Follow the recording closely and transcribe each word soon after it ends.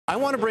I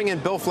want to bring in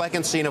Bill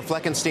Fleckenstein of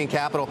Fleckenstein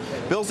Capital.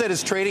 Bill's at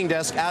his trading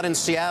desk out in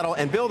Seattle.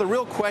 And Bill, the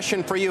real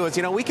question for you is,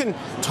 we can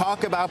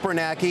talk about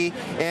Bernanke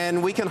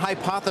and we can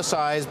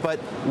hypothesize, but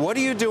what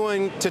are you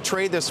doing to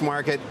trade this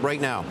market right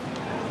now?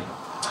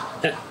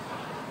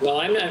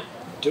 Well, I'm not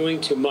doing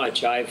too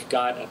much. I've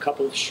got a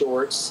couple of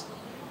shorts,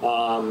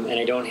 and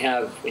I don't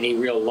have any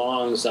real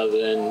longs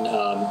other than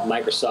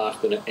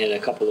Microsoft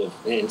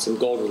and some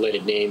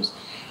gold-related names.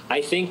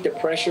 I think the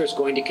pressure is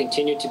going to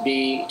continue to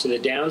be to the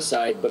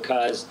downside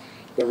because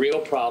the real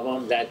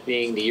problem, that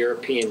being the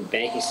European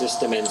banking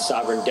system and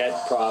sovereign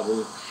debt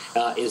problem,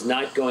 is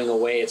not going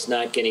away. It's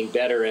not getting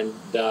better, and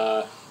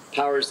the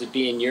powers that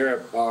be in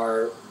Europe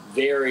are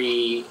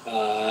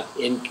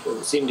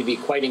seem to be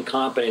quite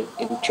incompetent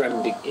in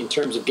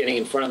terms of getting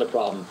in front of the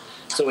problem.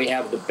 So we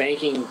have the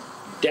banking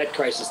debt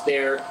crisis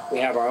there. We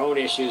have our own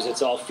issues.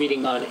 It's all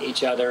feeding on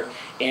each other.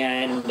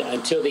 And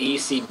until the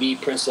ECB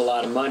prints a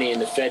lot of money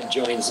and the Fed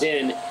joins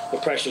in, the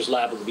pressure's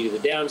liable to be to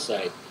the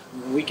downside.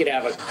 We could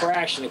have a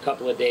crash in a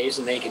couple of days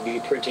and they could be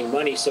printing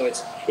money. So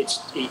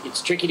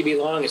it's tricky to be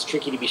long. It's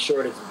tricky to be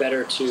short. It's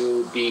better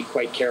to be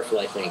quite careful,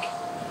 I think.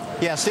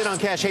 Yeah, sit on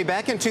cash. Hey,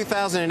 back in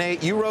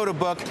 2008, you wrote a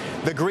book,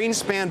 The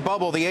Greenspan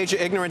Bubble, The Age of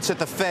Ignorance at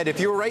the Fed. If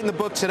you were writing the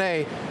book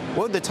today,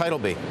 what would the title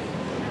be?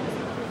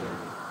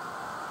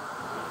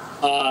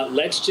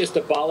 Let's just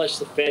abolish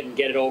the Fed and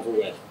get it over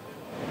with.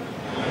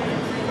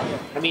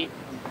 I mean,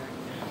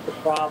 the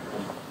problem,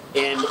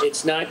 and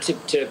it's not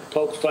to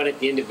poke fun at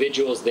the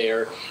individuals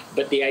there,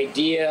 but the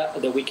idea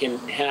that we can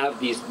have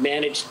these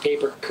managed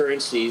paper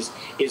currencies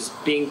is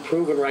being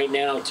proven right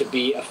now to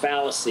be a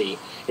fallacy.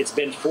 It's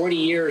been 40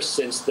 years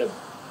since the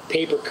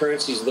paper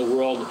currencies of the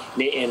world,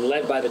 and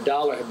led by the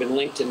dollar, have been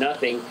linked to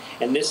nothing,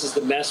 and this is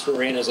the mess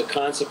we're in as a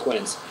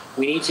consequence.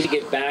 We need to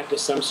get back to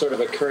some sort of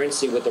a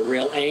currency with a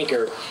real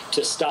anchor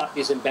to stop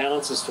these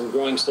imbalances from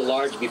growing so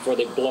large before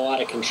they blow out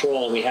of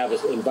control and we have an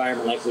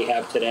environment like we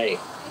have today.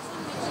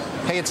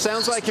 Hey, it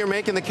sounds like you're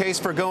making the case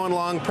for going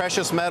long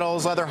precious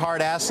metals, other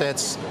hard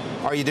assets.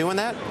 Are you doing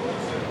that?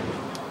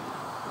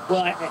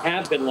 Well, I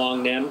have been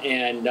long them,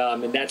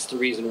 and that's the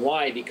reason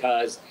why,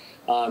 because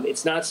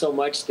it's not so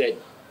much that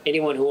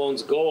anyone who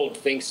owns gold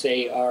thinks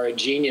they are a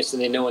genius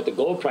and they know what the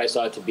gold price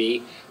ought to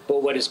be.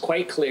 But what is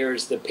quite clear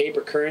is the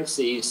paper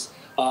currencies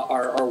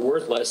are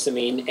worthless. I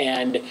mean,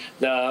 and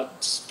the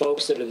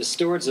folks that are the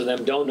stewards of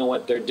them don't know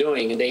what they're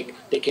doing. And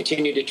they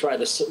continue to try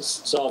to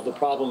solve the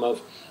problem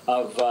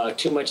of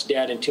too much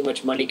debt and too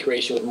much money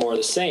creation with more of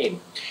the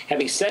same.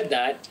 Having said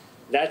that,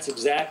 that's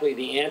exactly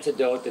the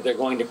antidote that they're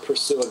going to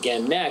pursue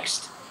again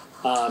next.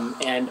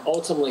 And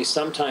ultimately,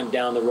 sometime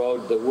down the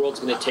road, the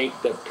world's going to take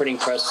the printing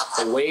press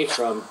away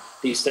from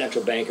these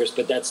central bankers,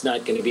 but that's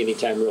not going to be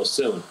anytime real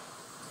soon.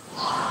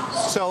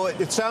 So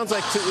it sounds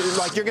like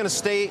you're going to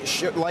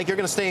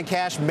stay in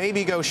cash,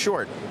 maybe go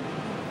short.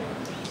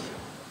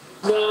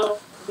 No,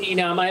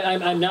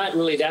 I'm not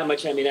really that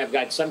much. I mean, I've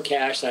got some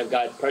cash, I've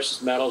got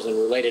precious metals and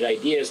related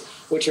ideas,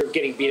 which are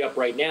getting beat up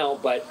right now.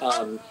 But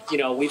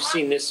we've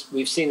seen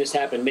this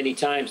happen many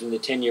times in the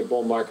 10-year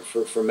bull market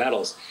for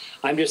metals.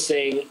 I'm just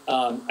saying,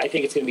 I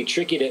think it's going to be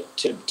tricky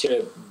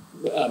to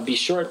be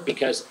short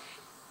because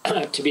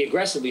to be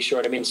aggressively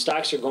short, I mean,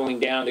 stocks are going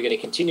down. They're going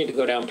to continue to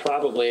go down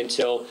probably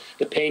until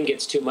the pain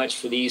gets too much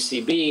for the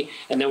ECB,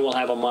 and then we'll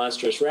have a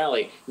monstrous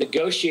rally.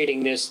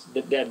 Negotiating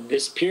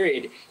this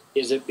period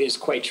is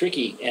quite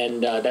tricky,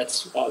 and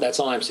that's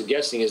all I'm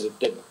suggesting is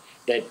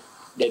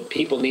that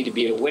people need to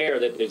be aware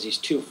that there's these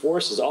two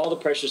forces, all the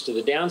pressures to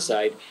the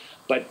downside,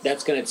 but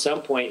that's going to at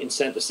some point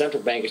incent the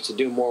central bankers to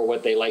do more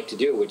what they like to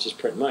do, which is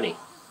print money.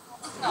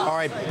 All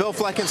right, Bill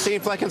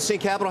Fleckenstein, Fleckenstein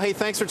Capital. Hey,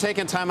 thanks for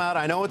taking time out.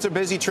 I know it's a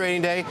busy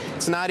trading day.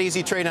 It's not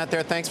easy trading out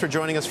there. Thanks for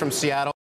joining us from Seattle.